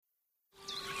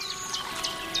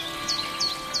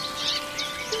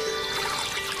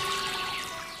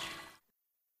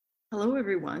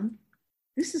everyone.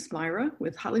 This is Myra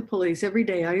with Holly Pulley's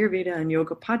Everyday Ayurveda and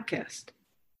Yoga podcast.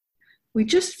 We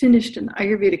just finished an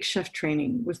Ayurvedic chef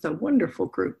training with a wonderful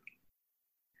group.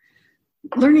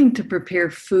 Learning to prepare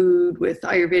food with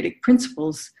Ayurvedic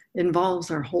principles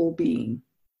involves our whole being.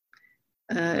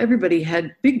 Everybody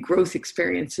had big growth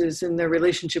experiences in their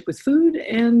relationship with food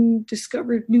and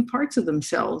discovered new parts of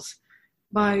themselves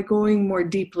by going more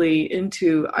deeply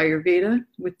into Ayurveda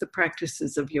with the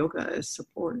practices of yoga as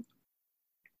support.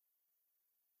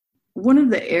 One of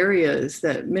the areas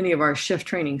that many of our chef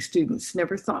training students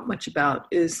never thought much about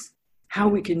is how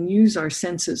we can use our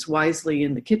senses wisely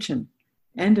in the kitchen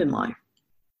and in life.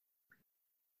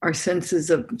 Our senses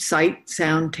of sight,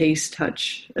 sound, taste,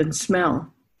 touch, and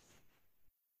smell.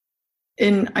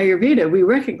 In Ayurveda, we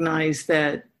recognize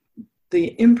that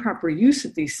the improper use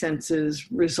of these senses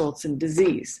results in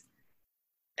disease.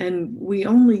 And we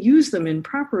only use them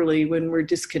improperly when we're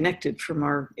disconnected from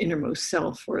our innermost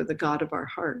self or the God of our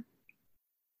heart.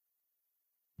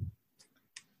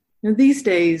 Now, these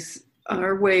days,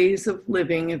 our ways of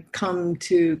living have come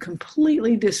to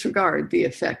completely disregard the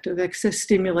effect of excess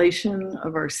stimulation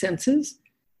of our senses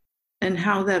and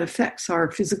how that affects our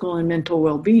physical and mental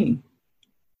well-being.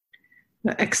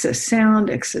 The excess sound,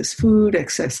 excess food,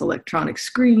 excess electronic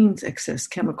screens, excess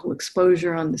chemical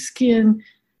exposure on the skin,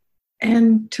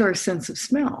 and to our sense of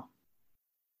smell.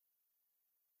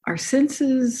 Our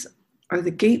senses are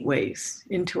the gateways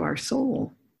into our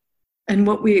soul. And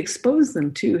what we expose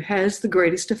them to has the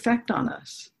greatest effect on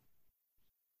us.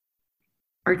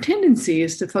 Our tendency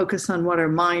is to focus on what our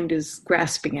mind is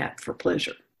grasping at for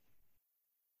pleasure.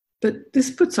 But this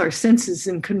puts our senses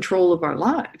in control of our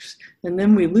lives, and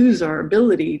then we lose our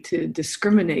ability to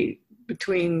discriminate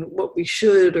between what we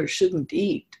should or shouldn't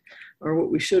eat, or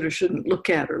what we should or shouldn't look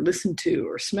at or listen to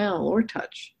or smell or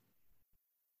touch.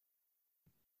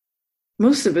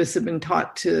 Most of us have been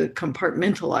taught to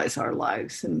compartmentalize our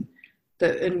lives, and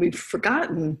we've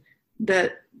forgotten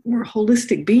that we're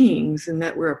holistic beings and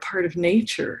that we're a part of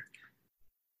nature.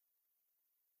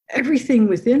 Everything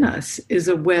within us is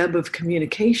a web of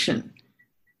communication,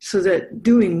 so that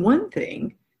doing one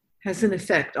thing has an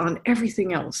effect on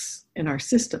everything else in our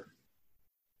system.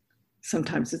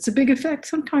 Sometimes it's a big effect,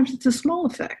 sometimes it's a small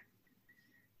effect.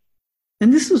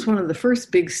 And this was one of the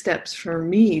first big steps for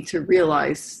me to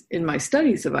realize in my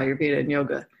studies of Ayurveda and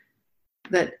yoga,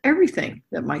 that everything,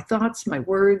 that my thoughts, my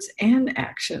words, and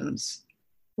actions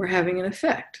were having an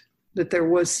effect, that there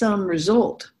was some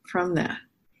result from that.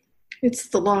 It's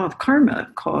the law of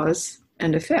karma, cause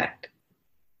and effect.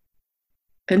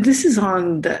 And this is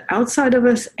on the outside of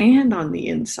us and on the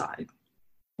inside.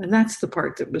 And that's the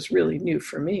part that was really new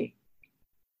for me.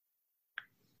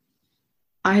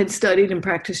 I had studied and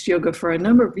practiced yoga for a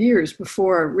number of years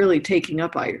before really taking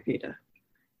up Ayurveda.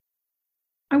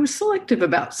 I was selective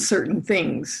about certain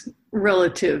things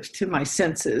relative to my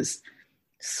senses,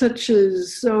 such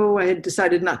as, I had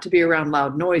decided not to be around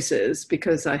loud noises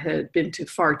because I had been to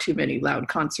far too many loud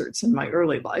concerts in my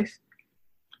early life.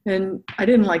 And I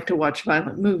didn't like to watch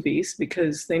violent movies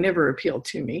because they never appealed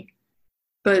to me.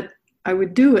 But I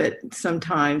would do it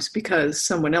sometimes because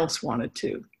someone else wanted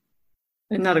to,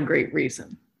 and not a great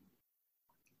reason.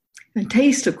 And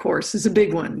taste, of course, is a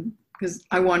big one because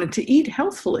I wanted to eat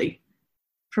healthfully.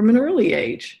 From an early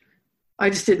age. I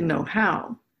just didn't know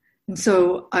how. And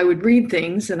so I would read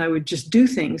things and I would just do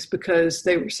things because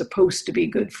they were supposed to be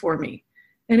good for me.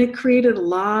 And it created a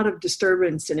lot of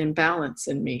disturbance and imbalance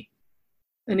in me.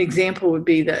 An example would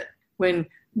be that when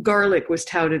garlic was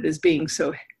touted as being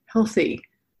so healthy,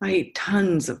 I ate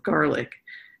tons of garlic.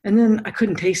 And then I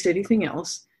couldn't taste anything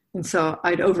else. And so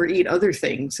I'd overeat other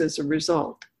things as a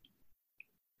result.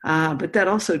 But that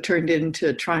also turned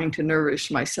into trying to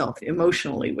nourish myself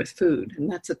emotionally with food, and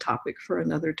that's a topic for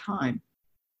another time.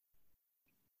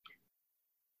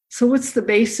 So what's the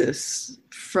basis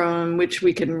from which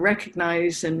we can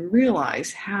recognize and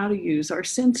realize how to use our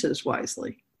senses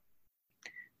wisely?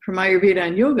 From Ayurveda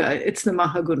and yoga, it's the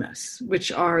Mahagunas,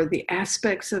 which are the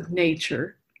aspects of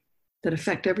nature that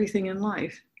affect everything in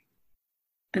life.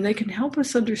 And they can help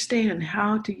us understand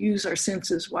how to use our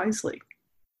senses wisely.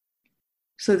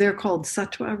 So they're called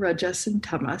sattva, rajas, and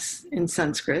tamas in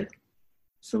Sanskrit.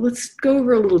 So let's go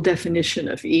over a little definition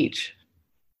of each.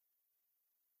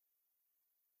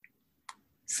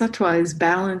 Sattva is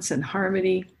balance and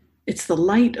harmony. It's the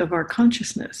light of our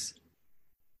consciousness.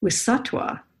 With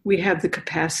sattva, we have the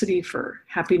capacity for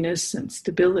happiness and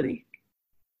stability.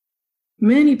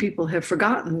 Many people have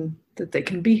forgotten that they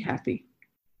can be happy.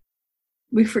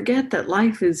 We forget that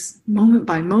life is moment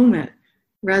by moment,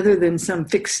 rather than some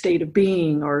fixed state of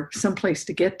being or some place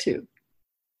to get to.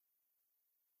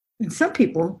 And some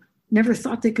people never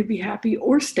thought they could be happy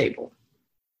or stable.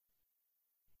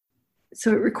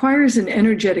 So it requires an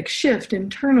energetic shift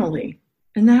internally,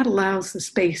 and that allows the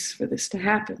space for this to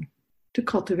happen, to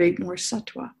cultivate more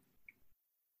sattva.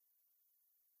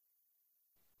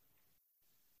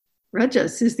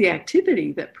 Rajas is the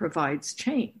activity that provides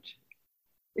change.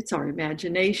 It's our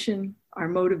imagination, our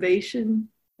motivation,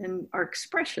 and our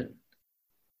expression.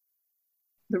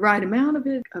 The right amount of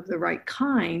it, of the right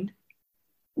kind,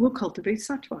 will cultivate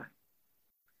sattva.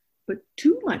 But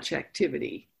too much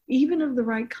activity, even of the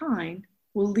right kind,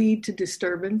 will lead to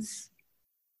disturbance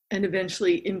and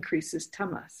eventually increases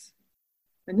tamas.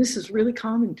 And this is really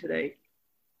common today.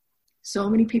 So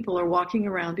many people are walking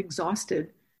around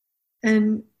exhausted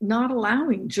and not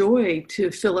allowing joy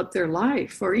to fill up their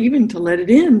life, or even to let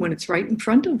it in when it's right in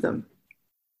front of them,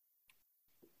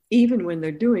 even when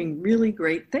they're doing really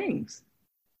great things.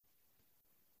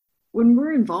 When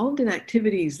we're involved in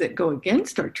activities that go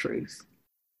against our truth,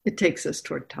 it takes us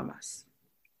toward tamas.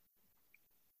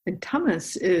 And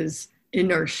tamas is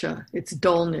inertia, it's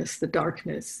dullness, the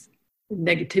darkness, the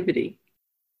negativity.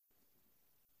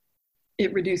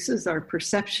 It reduces our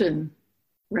perception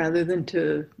rather than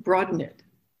to broaden it.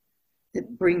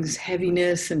 It brings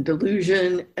heaviness and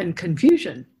delusion and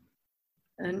confusion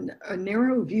and a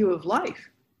narrow view of life.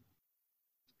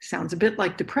 Sounds a bit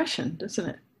like depression, doesn't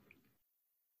it?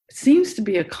 It seems to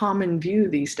be a common view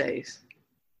these days.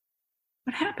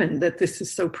 What happened that this is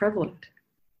so prevalent?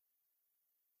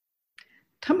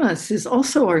 Tamas is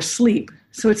also our sleep,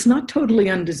 so it's not totally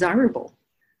undesirable,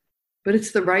 but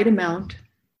it's the right amount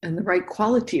and the right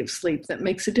quality of sleep that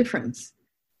makes a difference.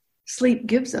 Sleep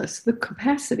gives us the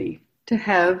capacity to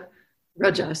have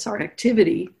rajas, our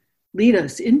activity, lead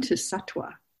us into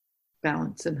sattva,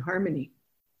 balance and harmony.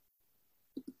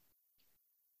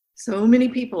 So many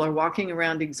people are walking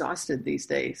around exhausted these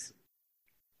days.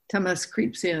 Tamas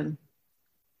creeps in.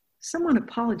 Someone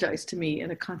apologized to me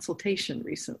in a consultation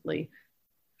recently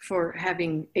for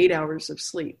having 8 hours of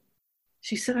sleep.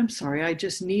 She said, "I'm sorry, I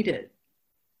just need it."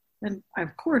 And I,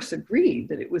 of course, agreed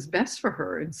that it was best for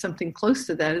her, and something close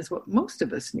to that is what most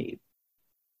of us need.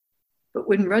 But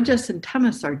when rajas and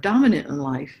tamas are dominant in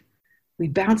life, we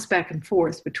bounce back and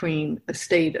forth between a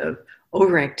state of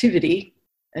overactivity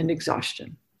and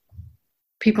exhaustion.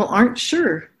 People aren't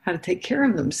sure how to take care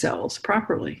of themselves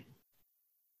properly.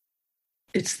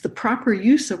 It's the proper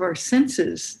use of our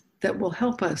senses that will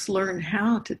help us learn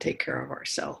how to take care of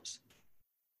ourselves.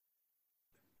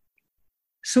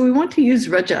 So we want to use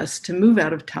rajas to move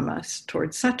out of tamas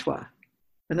towards sattva.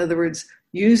 In other words,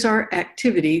 use our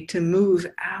activity to move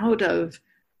out of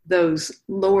those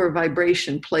lower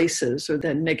vibration places or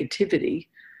that negativity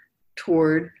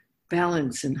toward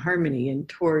balance and harmony and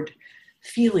toward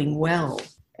feeling well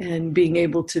and being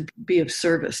able to be of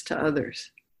service to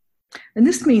others. And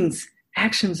this means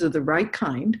actions of the right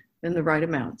kind and the right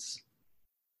amounts.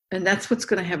 And that's what's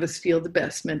going to have us feel the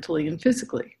best mentally and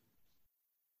physically.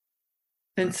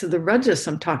 And so the rajas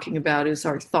I'm talking about is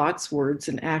our thoughts, words,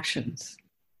 and actions.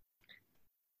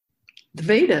 The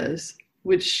Vedas,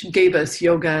 which gave us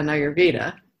yoga and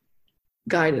Ayurveda,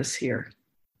 guide us here.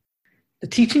 The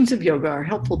teachings of yoga are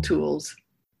helpful tools,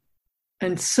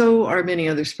 and so are many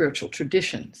other spiritual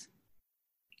traditions.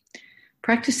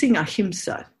 Practicing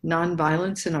ahimsa,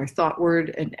 nonviolence in our thought,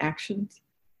 word, and actions,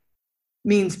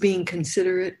 means being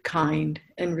considerate, kind,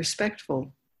 and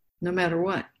respectful, no matter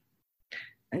what.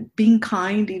 And being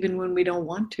kind even when we don't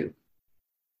want to.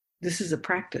 This is a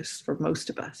practice for most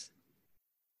of us.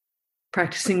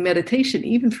 Practicing meditation,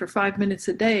 even for 5 minutes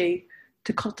a day,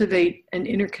 to cultivate an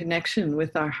inner connection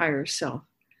with our higher self.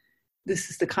 This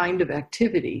is the kind of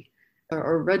activity,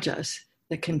 or rajas,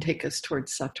 that can take us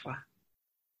towards sattva.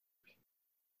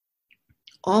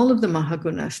 All of the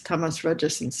mahagunas, tamas,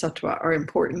 rajas, and sattva, are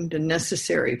important and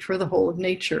necessary for the whole of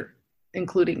nature,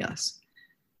 including us.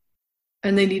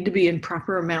 And they need to be in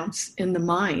proper amounts in the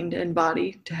mind and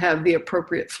body to have the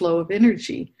appropriate flow of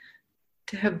energy,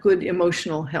 to have good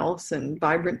emotional health and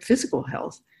vibrant physical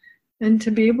health, and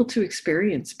to be able to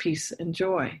experience peace and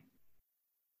joy.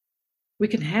 We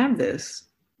can have this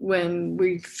when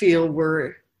we feel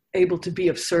we're able to be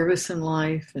of service in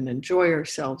life and enjoy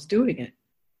ourselves doing it.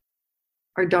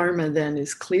 Our dharma then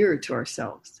is clear to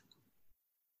ourselves.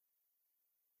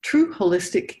 True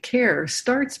holistic care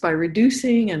starts by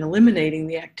reducing and eliminating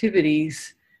the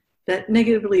activities that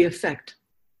negatively affect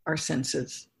our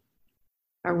senses.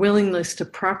 Our willingness to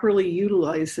properly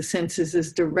utilize the senses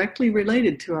is directly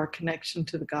related to our connection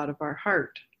to the God of our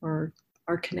heart, or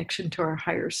our connection to our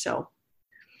higher self.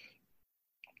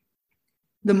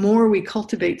 The more we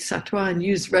cultivate sattva and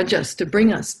use rajas to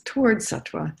bring us towards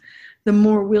sattva, the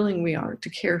more willing we are to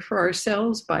care for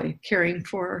ourselves by caring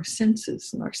for our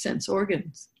senses and our sense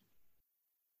organs.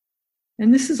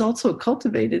 And this is also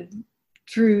cultivated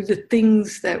through the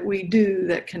things that we do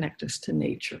that connect us to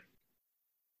nature.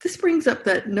 This brings up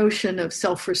that notion of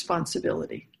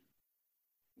self-responsibility,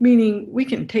 meaning we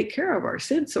can take care of our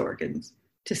sense organs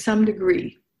to some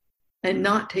degree and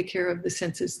not take care of the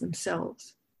senses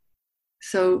themselves.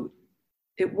 So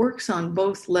it works on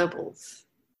both levels.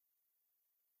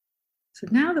 So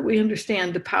now that we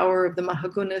understand the power of the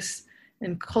Mahagunas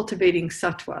and cultivating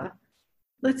sattva,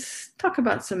 let's talk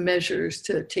about some measures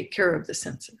to take care of the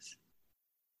senses.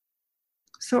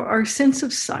 So our sense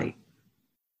of sight.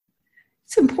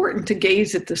 It's important to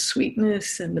gaze at the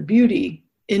sweetness and the beauty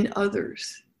in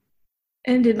others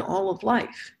and in all of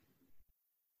life.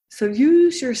 So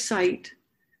use your sight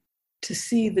to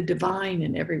see the divine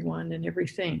in everyone and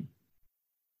everything.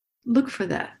 Look for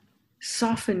that.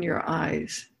 Soften your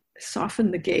eyes,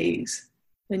 soften the gaze,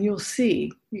 and you'll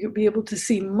be able to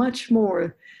see much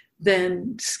more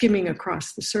than skimming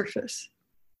across the surface.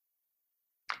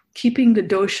 Keeping the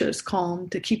doshas calm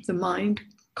to keep the mind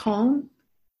calm.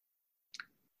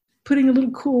 Putting a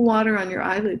little cool water on your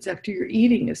eyelids after you're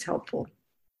eating is helpful.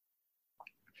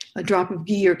 A drop of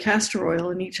ghee or castor oil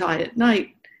in each eye at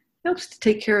night helps to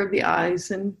take care of the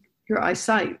eyes and your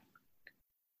eyesight.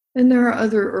 And there are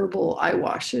other herbal eye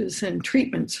washes and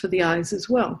treatments for the eyes as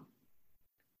well.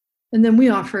 And then we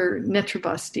offer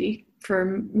Netrabasti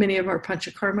for many of our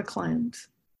Panchakarma clients.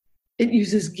 It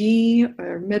uses ghee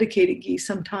or medicated ghee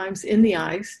sometimes in the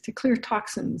eyes to clear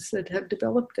toxins that have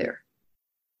developed there.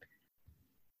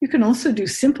 You can also do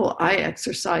simple eye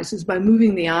exercises by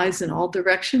moving the eyes in all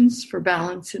directions for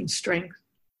balance and strength.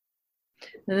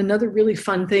 And another really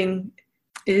fun thing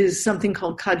is something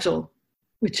called kajal,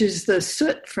 which is the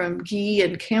soot from ghee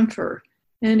and camphor.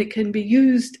 And it can be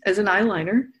used as an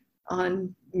eyeliner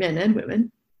on men and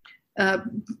women.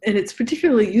 And it's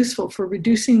particularly useful for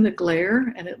reducing the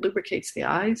glare, and it lubricates the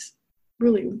eyes.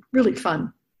 Really, really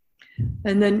fun.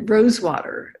 And then rose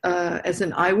water as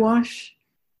an eye wash,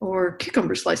 or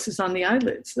cucumber slices on the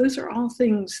eyelids. Those are all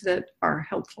things that are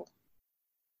helpful.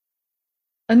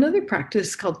 Another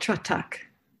practice called tratak,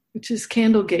 which is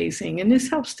candle gazing, and this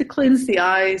helps to cleanse the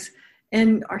eyes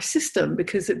and our system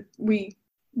because we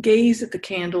gaze at the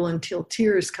candle until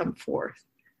tears come forth.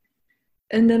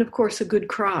 And then, of course, a good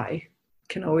cry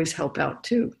can always help out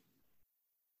too.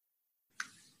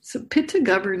 So pitta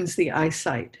governs the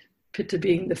eyesight, pitta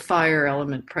being the fire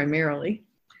element primarily.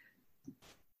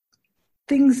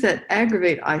 Things that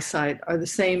aggravate eyesight are the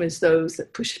same as those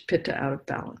that push pitta out of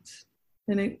balance.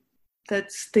 And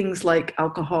that's things like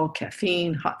alcohol,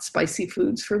 caffeine, hot, spicy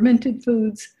foods, fermented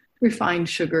foods, refined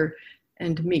sugar,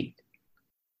 and meat.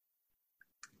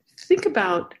 Think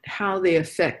about how they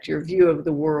affect your view of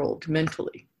the world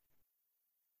mentally.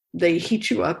 They heat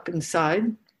you up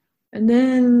inside, and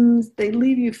then they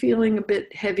leave you feeling a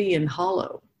bit heavy and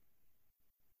hollow.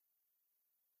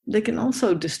 They can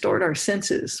also distort our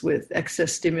senses with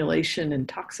excess stimulation and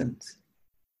toxins.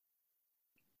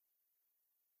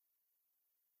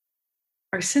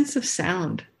 Our sense of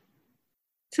sound.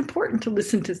 It's important to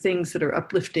listen to things that are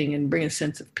uplifting and bring a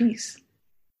sense of peace.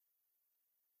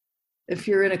 If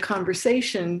you're in a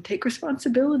conversation, take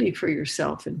responsibility for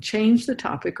yourself and change the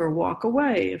topic or walk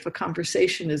away if a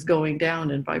conversation is going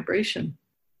down in vibration.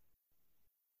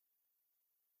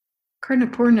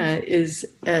 Karnapurna is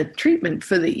a treatment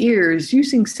for the ears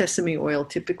using sesame oil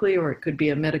typically, or it could be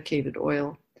a medicated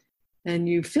oil. And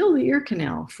you fill the ear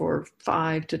canal for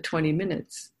 5 to 20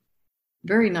 minutes.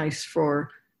 Very nice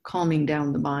for calming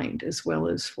down the mind as well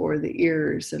as for the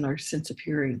ears and our sense of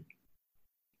hearing.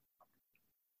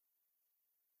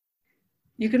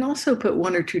 You can also put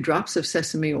 1 or 2 drops of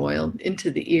sesame oil into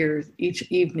the ear each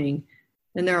evening.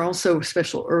 And there are also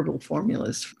special herbal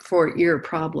formulas for ear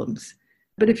problems.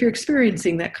 But if you're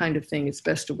experiencing that kind of thing, it's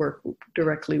best to work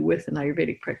directly with an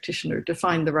Ayurvedic practitioner to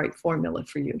find the right formula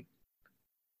for you.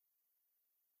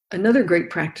 Another great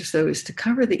practice, though, is to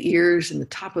cover the ears and the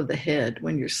top of the head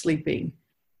when you're sleeping.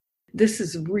 This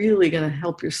is really going to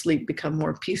help your sleep become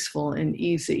more peaceful and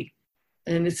easy.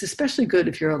 And it's especially good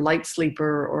if you're a light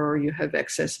sleeper or you have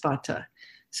excess vata.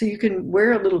 So you can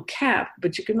wear a little cap,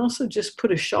 but you can also just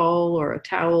put a shawl or a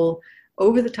towel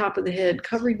over the top of the head,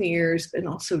 covering the ears, and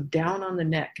also down on the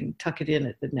neck and tuck it in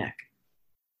at the neck.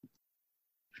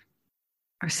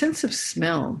 Our sense of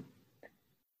smell.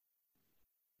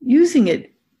 Using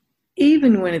it,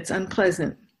 even when it's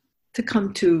unpleasant, to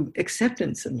come to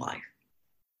acceptance in life,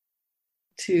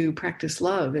 to practice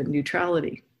love and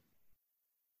neutrality.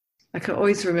 I can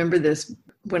always remember this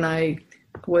when I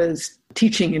was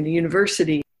teaching in the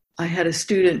university. I had a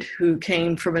student who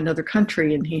came from another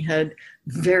country and he had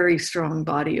very strong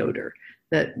body odor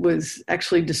that was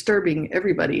actually disturbing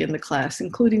everybody in the class,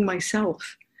 including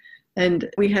myself. And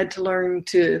we had to learn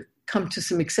to come to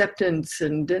some acceptance,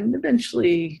 and then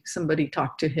eventually somebody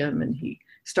talked to him and he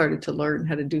started to learn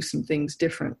how to do some things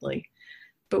differently.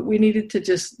 But we needed to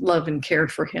just love and care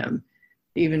for him,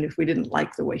 even if we didn't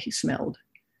like the way he smelled.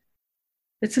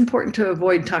 It's important to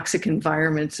avoid toxic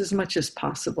environments as much as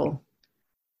possible.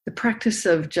 The practice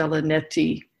of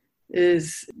Jalaneti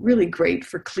is really great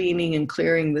for cleaning and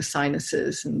clearing the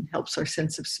sinuses and helps our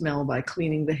sense of smell by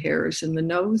cleaning the hairs in the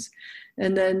nose.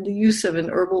 And then the use of an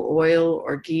herbal oil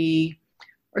or ghee,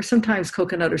 or sometimes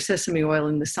coconut or sesame oil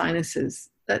in the sinuses,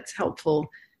 that's helpful,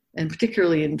 and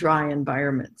particularly in dry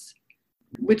environments.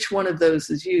 Which one of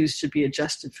those is used should be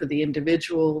adjusted for the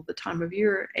individual, the time of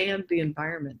year, and the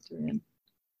environment they're in.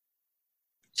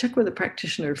 Check with a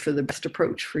practitioner for the best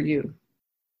approach for you.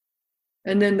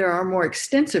 And then there are more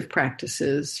extensive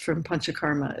practices from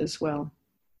Panchakarma as well.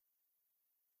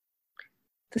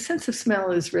 The sense of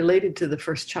smell is related to the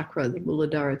first chakra, the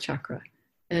Muladhara chakra,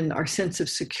 and our sense of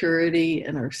security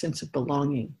and our sense of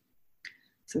belonging.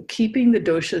 So keeping the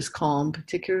doshas calm,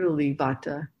 particularly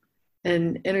vata,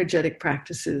 and energetic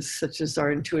practices such as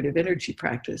our intuitive energy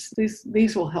practice,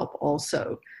 these will help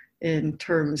also in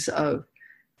terms of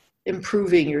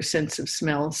improving your sense of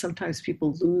smell. Sometimes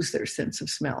people lose their sense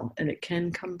of smell and it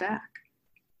can come back.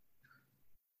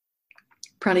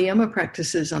 Pranayama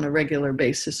practices on a regular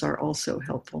basis are also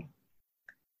helpful.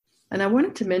 And I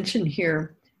wanted to mention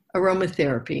here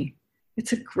aromatherapy.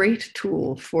 It's a great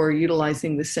tool for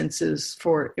utilizing the senses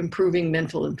for improving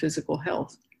mental and physical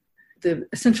health. The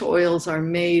essential oils are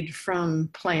made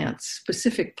from plants,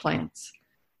 specific plants,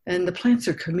 and the plants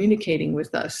are communicating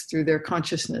with us through their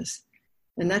consciousness.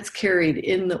 And that's carried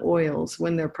in the oils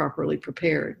when they're properly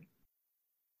prepared.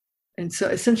 And so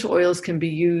essential oils can be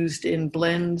used in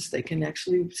blends. They can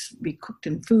actually be cooked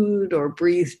in food or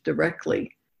breathed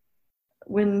directly.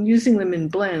 When using them in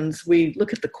blends, we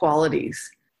look at the qualities.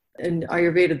 In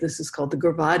Ayurveda, this is called the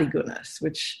Gurvadi Gunas,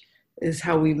 which is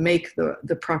how we make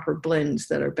the proper blends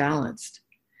that are balanced.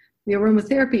 The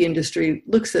aromatherapy industry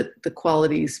looks at the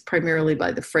qualities primarily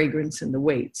by the fragrance and the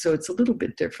weight, so it's a little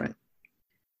bit different.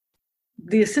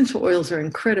 The essential oils are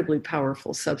incredibly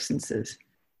powerful substances.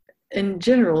 In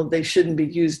general, they shouldn't be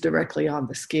used directly on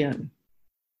the skin.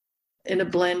 In a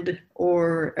blend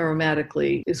or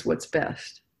aromatically is what's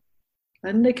best.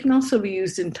 And they can also be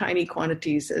used in tiny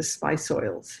quantities as spice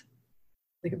oils.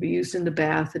 They can be used in the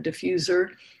bath, a diffuser,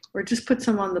 or just put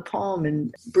some on the palm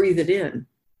and breathe it in.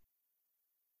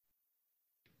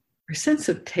 Our sense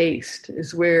of taste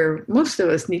is where most of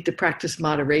us need to practice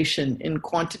moderation in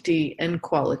quantity and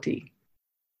quality.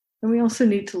 And we also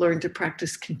need to learn to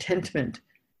practice contentment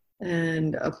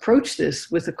and approach this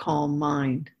with a calm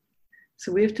mind.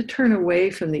 So we have to turn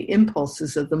away from the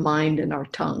impulses of the mind and our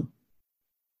tongue.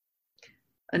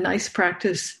 A nice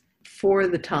practice for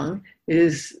the tongue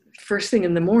is first thing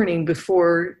in the morning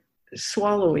before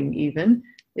swallowing even,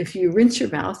 if you rinse your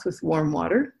mouth with warm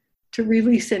water to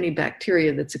release any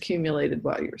bacteria that's accumulated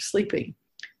while you're sleeping.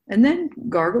 And then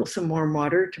gargle some warm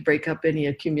water to break up any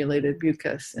accumulated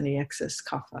mucus, any excess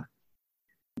kapha.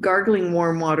 Gargling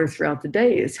warm water throughout the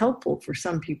day is helpful for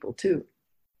some people too.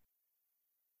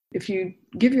 If you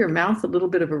give your mouth a little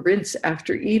bit of a rinse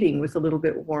after eating with a little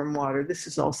bit of warm water, this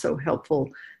is also helpful.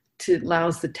 It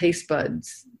allows the taste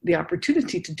buds the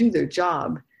opportunity to do their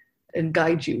job and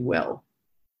guide you well.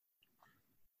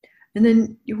 And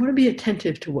then you want to be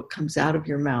attentive to what comes out of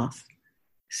your mouth.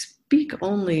 Speak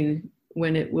only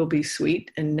when it will be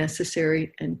sweet and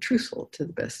necessary and truthful to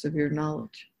the best of your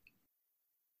knowledge.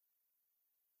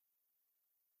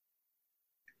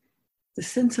 The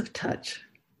sense of touch.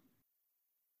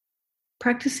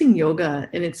 Practicing yoga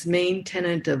in its main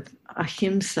tenet of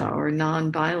ahimsa or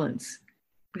non-violence,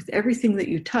 with everything that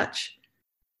you touch,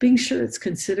 being sure it's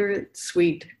considerate,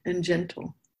 sweet, and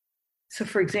gentle. So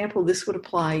for example, this would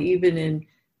apply even in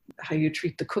how you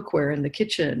treat the cookware in the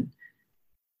kitchen.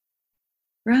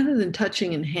 Rather than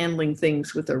touching and handling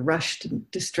things with a rushed,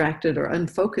 distracted, or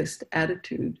unfocused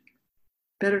attitude,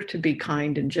 better to be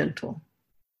kind and gentle.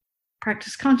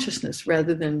 Practice consciousness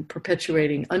rather than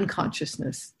perpetuating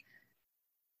unconsciousness,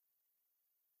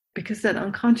 because that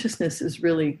unconsciousness is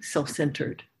really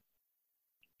self-centered.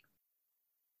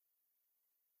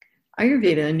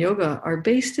 Ayurveda and yoga are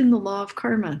based in the law of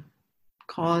karma,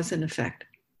 cause and effect.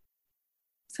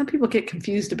 Some people get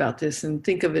confused about this and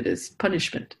think of it as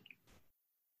punishment.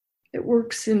 It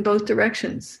works in both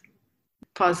directions,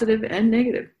 positive and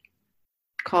negative.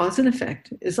 Cause and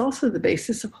effect is also the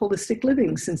basis of holistic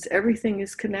living, since everything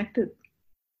is connected.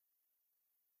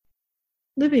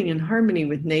 Living in harmony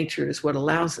with nature is what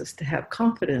allows us to have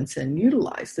confidence and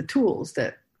utilize the tools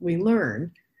that we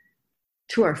learn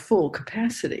to our full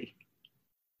capacity.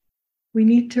 We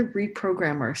need to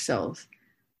reprogram ourselves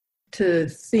to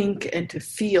think and to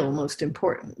feel, most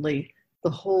importantly,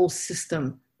 the whole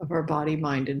system of our body,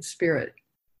 mind, and spirit.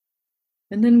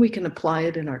 And then we can apply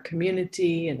it in our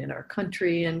community and in our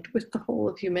country and with the whole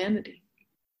of humanity.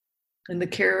 And the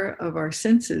care of our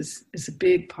senses is a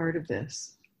big part of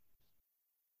this.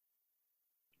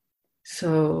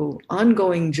 So,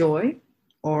 ongoing joy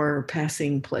or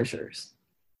passing pleasures.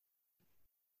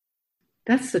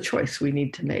 That's the choice we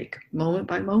need to make moment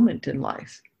by moment in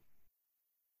life.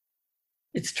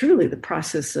 It's truly the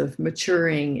process of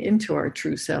maturing into our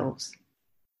true selves.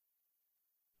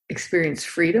 Experience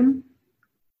freedom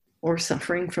or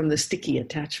suffering from the sticky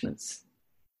attachments.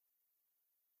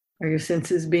 Are your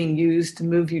senses being used to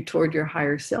move you toward your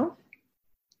higher self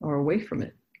or away from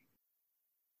it?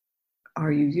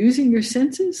 Are you using your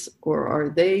senses or are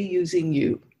they using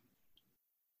you?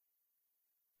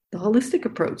 The holistic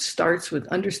approach starts with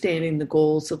understanding the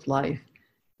goals of life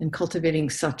and cultivating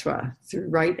sattva through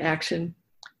right action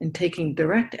and taking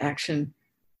direct action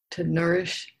to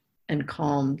nourish and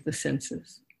calm the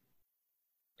senses.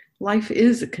 Life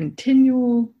is a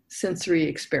continual sensory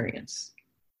experience.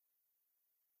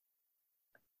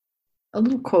 A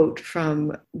little quote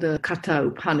from the Katha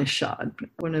Upanishad,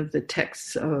 one of the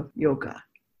texts of yoga.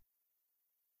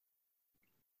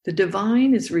 The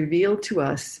divine is revealed to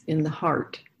us in the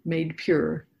heart, made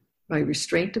pure by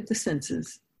restraint of the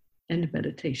senses and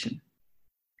meditation.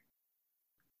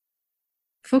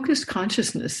 Focused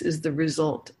consciousness is the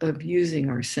result of using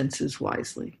our senses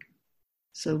wisely.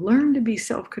 So learn to be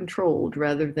self-controlled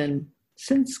rather than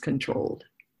sense-controlled.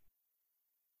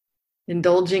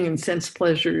 Indulging in sense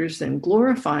pleasures and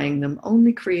glorifying them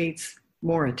only creates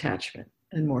more attachment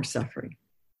and more suffering.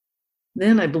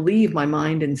 Then I believe my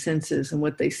mind and senses and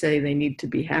what they say they need to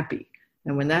be happy.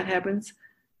 And when that happens,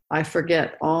 I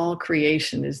forget all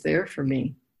creation is there for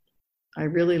me. I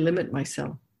really limit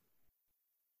myself.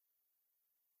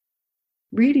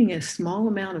 Reading a small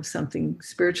amount of something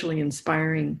spiritually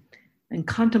inspiring and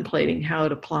contemplating how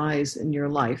it applies in your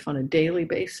life on a daily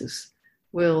basis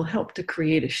will help to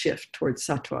create a shift towards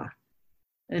sattva.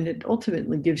 And it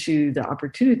ultimately gives you the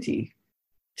opportunity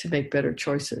to make better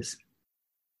choices.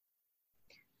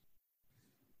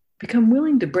 Become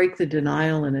willing to break the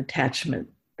denial and attachment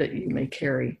that you may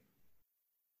carry.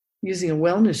 Using a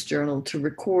wellness journal to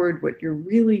record what you're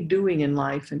really doing in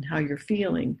life and how you're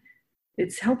feeling,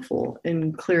 it's helpful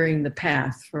in clearing the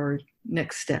path for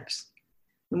next steps.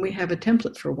 And we have a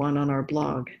template for one on our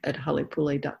blog at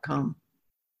halepule.com.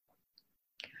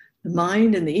 The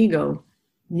mind and the ego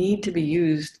need to be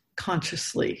used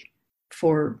consciously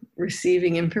for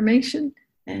receiving information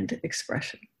and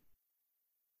expression.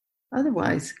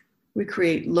 Otherwise, we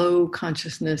create low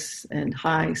consciousness and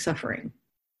high suffering.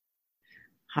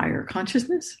 Higher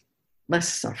consciousness, less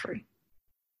suffering.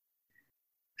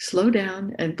 Slow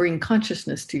down and bring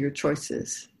consciousness to your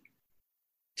choices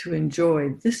to enjoy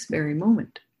this very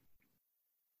moment.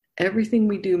 Everything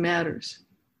we do matters.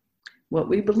 What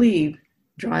we believe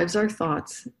drives our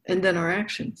thoughts and then our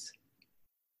actions.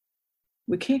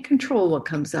 We can't control what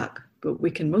comes up, but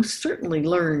we can most certainly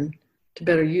learn to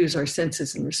better use our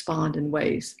senses and respond in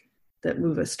ways that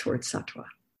move us towards sattva.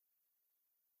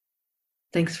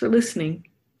 Thanks for listening.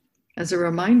 As a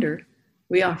reminder,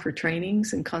 we offer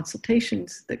trainings and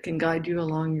consultations that can guide you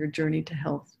along your journey to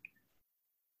health.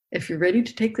 If you're ready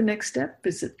to take the next step,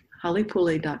 visit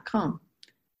halepule.com.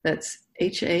 That's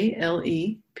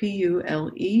HALEPULE.com.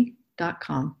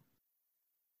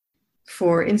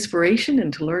 For inspiration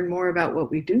and to learn more about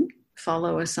what we do,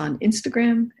 follow us on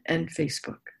Instagram and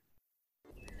Facebook.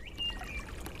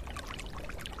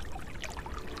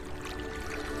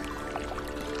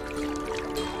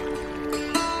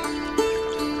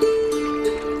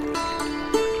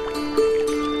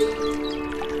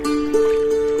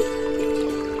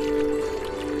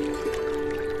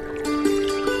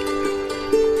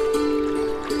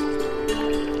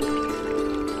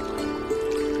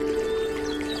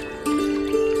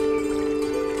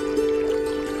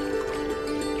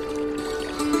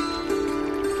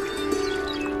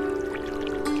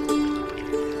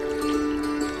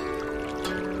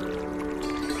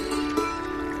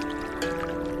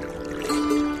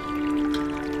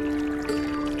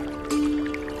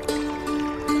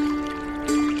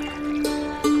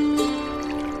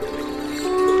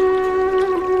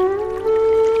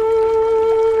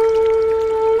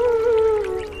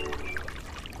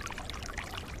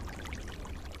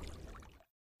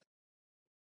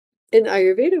 In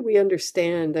Ayurveda, we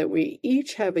understand that we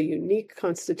each have a unique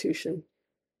constitution.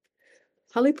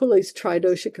 Halepule's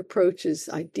tridoshic approach is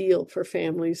ideal for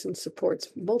families and supports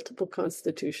multiple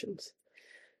constitutions.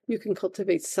 You can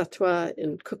cultivate sattva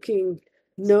in cooking,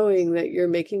 knowing that you're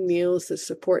making meals that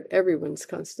support everyone's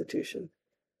constitution.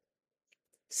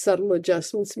 Subtle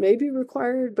adjustments may be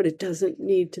required, but it doesn't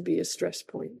need to be a stress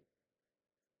point.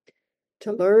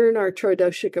 To learn our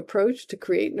tridoshic approach to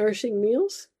create nourishing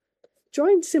meals,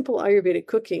 join Simple Ayurvedic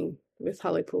Cooking with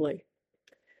Halepule.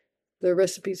 The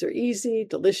recipes are easy,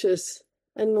 delicious,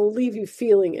 and will leave you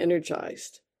feeling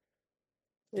energized.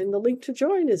 And the link to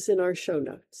join is in our show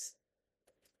notes.